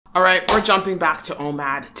All right, we're jumping back to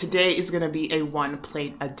OMAD. Today is gonna be a 1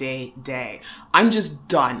 plate a day day. I'm just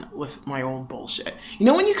done with my own bullshit. You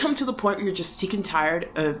know when you come to the point where you're just sick and tired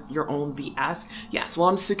of your own BS? Yes, well,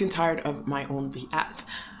 I'm sick and tired of my own BS.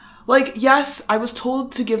 Like, yes, I was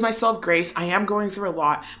told to give myself grace. I am going through a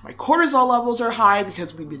lot. My cortisol levels are high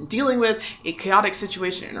because we've been dealing with a chaotic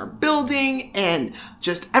situation in our building and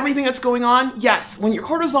just everything that's going on. Yes, when your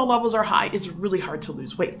cortisol levels are high, it's really hard to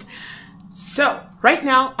lose weight. So right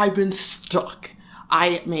now I've been stuck.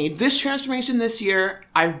 I made this transformation this year.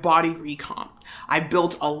 I've body recomped. I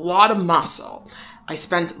built a lot of muscle. I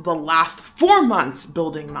spent the last 4 months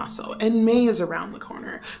building muscle, and May is around the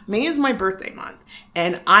corner. May is my birthday month,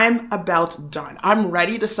 and I'm about done. I'm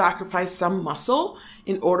ready to sacrifice some muscle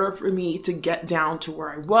in order for me to get down to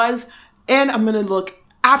where I was, and I'm gonna look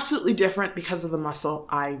absolutely different because of the muscle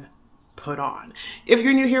I've put on. If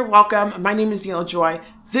you're new here, welcome. My name is Daniella Joy.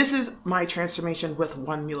 This is my transformation with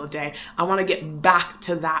 1 meal a day. I want to get back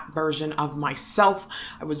to that version of myself.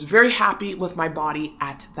 I was very happy with my body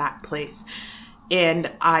at that place. And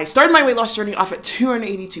I started my weight loss journey off at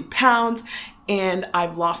 282 pounds, and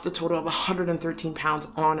I've lost a total of 113 pounds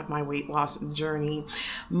on my weight loss journey.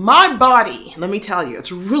 My body, let me tell you,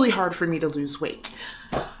 it's really hard for me to lose weight.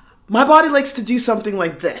 My body likes to do something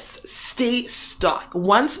like this, stay stuck.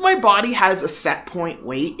 Once my body has a set point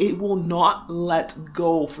weight, it will not let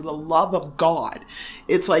go, for the love of God.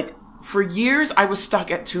 It's like, for years, I was stuck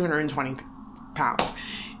at 220 pounds.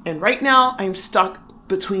 And right now, I'm stuck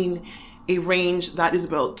between a range that is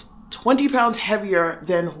about 20 pounds heavier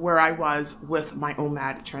than where I was with my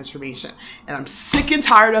OMAD transformation. And I'm sick and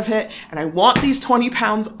tired of it, and I want these 20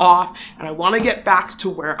 pounds off, and I want to get back to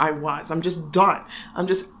where I was. I'm just done. I'm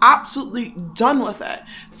just absolutely done with it.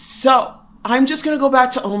 So I'm just going to go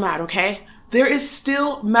back to OMAD, okay? There is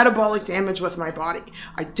still metabolic damage with my body.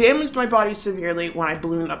 I damaged my body severely when I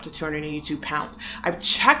ballooned up to 282 pounds. I've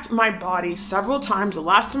checked my body several times. The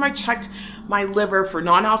last time I checked my liver for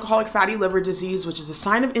non-alcoholic fatty liver disease, which is a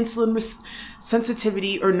sign of insulin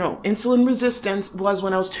insulin resistance, was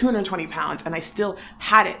when I was 220 pounds, and I still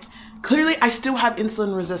had it. Clearly, I still have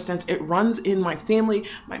insulin resistance. It runs in my family.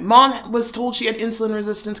 My mom was told she had insulin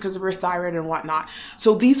resistance because of her thyroid and whatnot.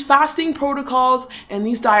 So these fasting protocols and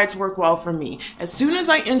these diets work well for me. As soon as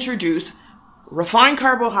I introduce refined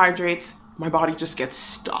carbohydrates, my body just gets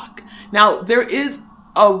stuck. Now, there is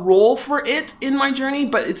a role for it in my journey,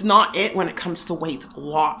 but it's not it when it comes to weight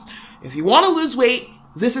loss. If you want to lose weight,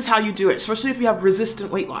 this is how you do it, especially if you have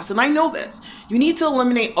resistant weight loss. And I know this. You need to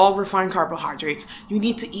eliminate all refined carbohydrates. You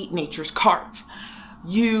need to eat nature's carbs.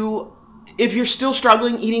 If you're still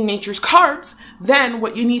struggling eating nature's carbs, then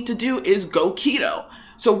what you need to do is go keto.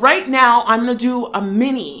 So right now, I'm going to do a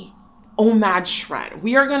mini OMAD shred.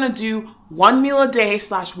 We are going to do 1 meal a day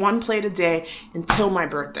 / 1 plate a day until my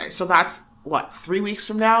birthday. So that's what, 3 weeks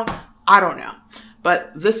from now? I don't know.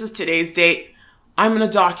 But this is today's date. I'm going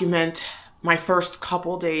to document my first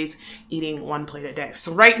couple days eating 1 plate a day.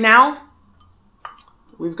 So right now,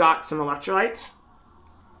 we've got some electrolytes.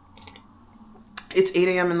 It's 8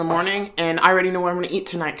 a.m. in the morning, and I already know what I'm going to eat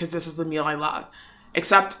tonight because this is the meal I love.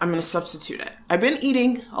 Except I'm going to substitute it. I've been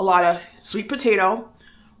eating a lot of sweet potato,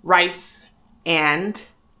 rice, and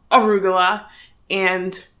arugula,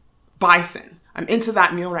 and bison. I'm into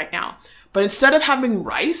that meal right now. But instead of having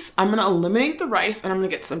rice, I'm going to eliminate the rice and I'm going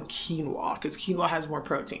to get some quinoa because quinoa has more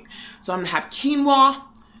protein. So I'm going to have quinoa,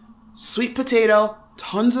 sweet potato,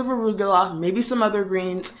 tons of arugula, maybe some other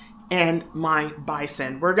greens, and my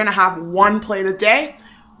bison. We're going to have 1 plate a day.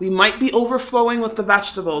 We might be overflowing with the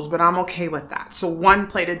vegetables, but I'm okay with that. So 1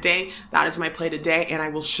 plate a day, that is my plate a day, and I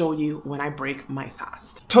will show you when I break my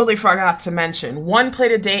fast. Totally forgot to mention, 1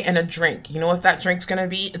 plate a day and a drink. You know what that drink's going to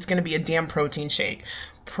be? It's going to be a damn protein shake.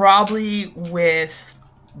 Probably with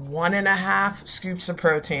 1.5 scoops of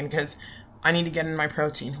protein because I need to get in my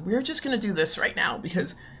protein. We're just going to do this right now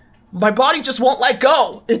because my body just won't let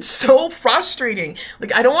go. It's so frustrating.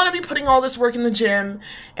 Like, I don't want to be putting all this work in the gym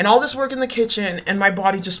and all this work in the kitchen and my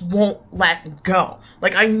body just won't let go.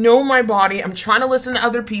 Like, I know my body. I'm trying to listen to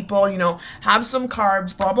other people, you know, have some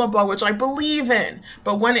carbs, blah, blah, blah, which I believe in.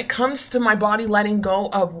 But when it comes to my body letting go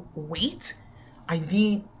of weight, I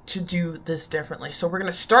need to do this differently. So we're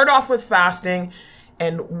going to start off with fasting,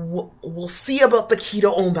 and we'll see about the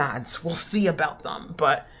keto OMADs. We'll see about them.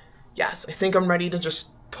 But yes, I think I'm ready to just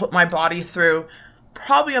put my body through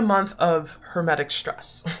probably a month of hermetic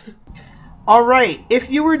stress. All right, if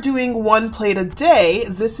you were doing 1 plate a day,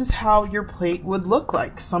 this is how your plate would look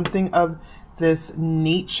like. Something of this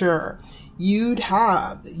nature. You'd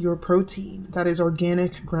have your protein, that is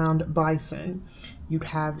organic ground bison. You'd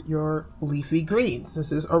have your leafy greens.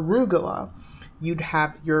 This is arugula. you'd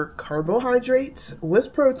have your carbohydrates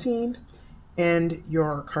with protein and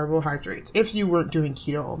your carbohydrates if you weren't doing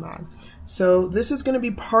keto OMAD. So this is going to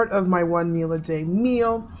be part of my 1 meal a day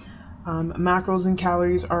meal. Macros and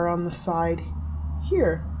calories are on the side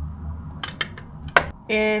here.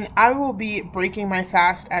 And I will be breaking my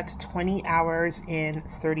fast at 20 hours and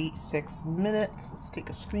 36 minutes. Let's take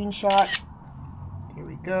a screenshot. Here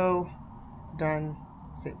we go. Done.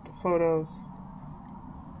 Save the photos.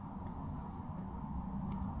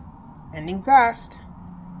 Ending fast.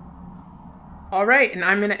 All right, and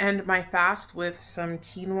I'm going to end my fast with some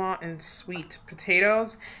quinoa and sweet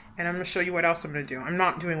potatoes. And I'm going to show you what else I'm going to do. I'm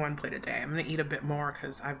not doing 1 plate a day. I'm going to eat a bit more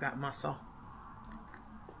because I've got muscle.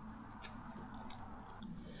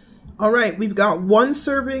 All right, we've got 1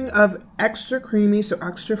 serving of extra creamy, so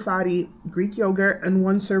extra fatty Greek yogurt, and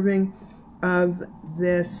 1 serving of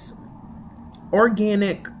this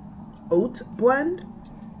organic oat blend.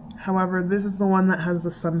 However, this is the one that has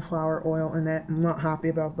the sunflower oil in it. I'm not happy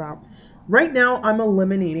about that. Right now, I'm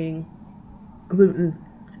eliminating gluten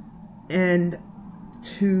and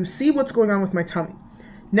to see what's going on with my tummy.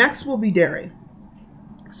 Next will be dairy.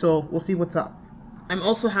 So we'll see what's up. I'm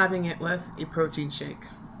also having it with a protein shake.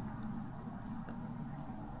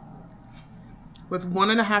 With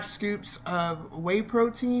 1.5 scoops of whey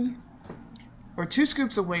protein, or 2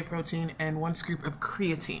 scoops of whey protein and 1 scoop of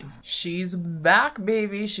creatine. She's back,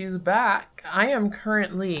 baby, she's back. I am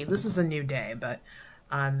currently, this is a new day, but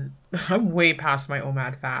I'm way past my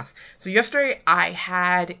OMAD fast. So yesterday I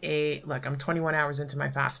had look, I'm 21 hours into my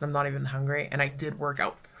fast and I'm not even hungry, and I did work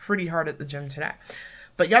out pretty hard at the gym today.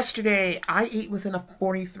 But yesterday I ate within a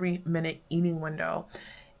 43-minute eating window.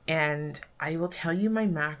 And I will tell you my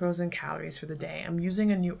macros and calories for the day. I'm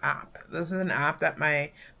using a new app. This is an app that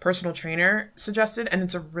my personal trainer suggested, and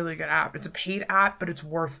it's a really good app. It's a paid app, but it's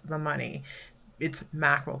worth the money. It's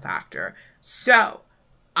Macro Factor. So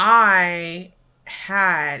I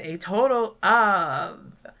had a total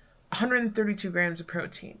of 132 grams of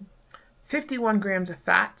protein, 51 grams of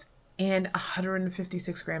fat, and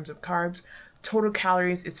 156 grams of carbs. Total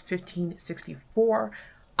calories is 1564.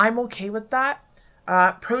 I'm okay with that.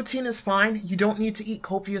 Protein is fine. You don't need to eat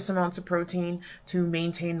copious amounts of protein to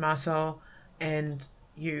maintain muscle and,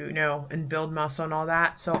 and build muscle and all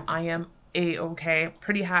that. So I am a-okay.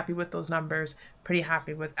 Pretty happy with those numbers. Pretty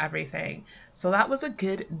happy with everything. So that was a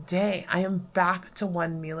good day. I am back to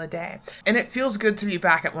 1 meal a day. And it feels good to be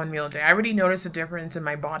back at 1 meal a day. I already noticed a difference in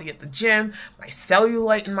my body at the gym. My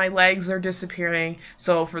cellulite in my legs are disappearing.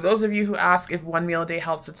 So for those of you who ask if 1 meal a day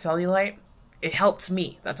helps with cellulite, it helps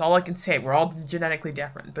me. That's all I can say. We're all genetically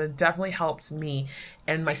different, but it definitely helps me.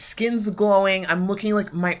 And my skin's glowing. I'm looking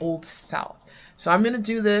like my old self. So I'm going to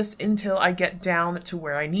do this until I get down to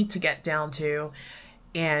where I need to get down to.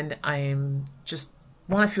 And I'm just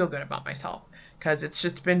want to feel good about myself because it's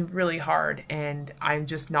just been really hard and I'm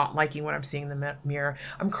just not liking what I'm seeing in the mirror.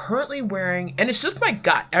 I'm currently wearing, and it's just my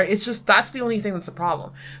gut. It's just, that's the only thing that's a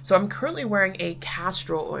problem. So I'm currently wearing a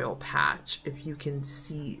castor oil patch, if you can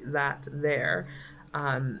see that there.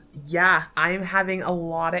 Yeah, I'm having a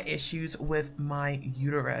lot of issues with my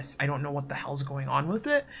uterus. I don't know what the hell's going on with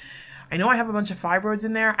it. I know I have a bunch of fibroids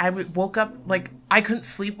in there. I woke up, like, I couldn't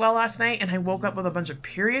sleep well last night, and I woke up with a bunch of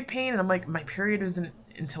period pain, and I'm like, my period isn't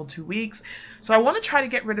until 2 weeks. So I want to try to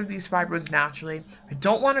get rid of these fibroids naturally. I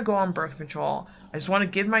don't want to go on birth control. I just want to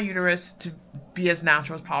give my uterus to be as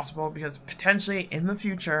natural as possible because potentially in the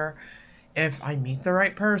future, if I meet the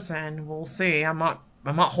right person, we'll see. I'm not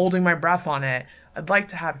holding my breath on it. I'd like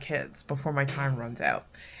to have kids before my time runs out.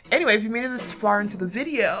 Anyway, if you made it this far into the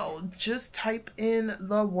video, just type in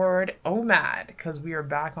the word OMAD because we are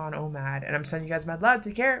back on OMAD. And I'm sending you guys mad love.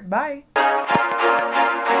 Take care. Bye.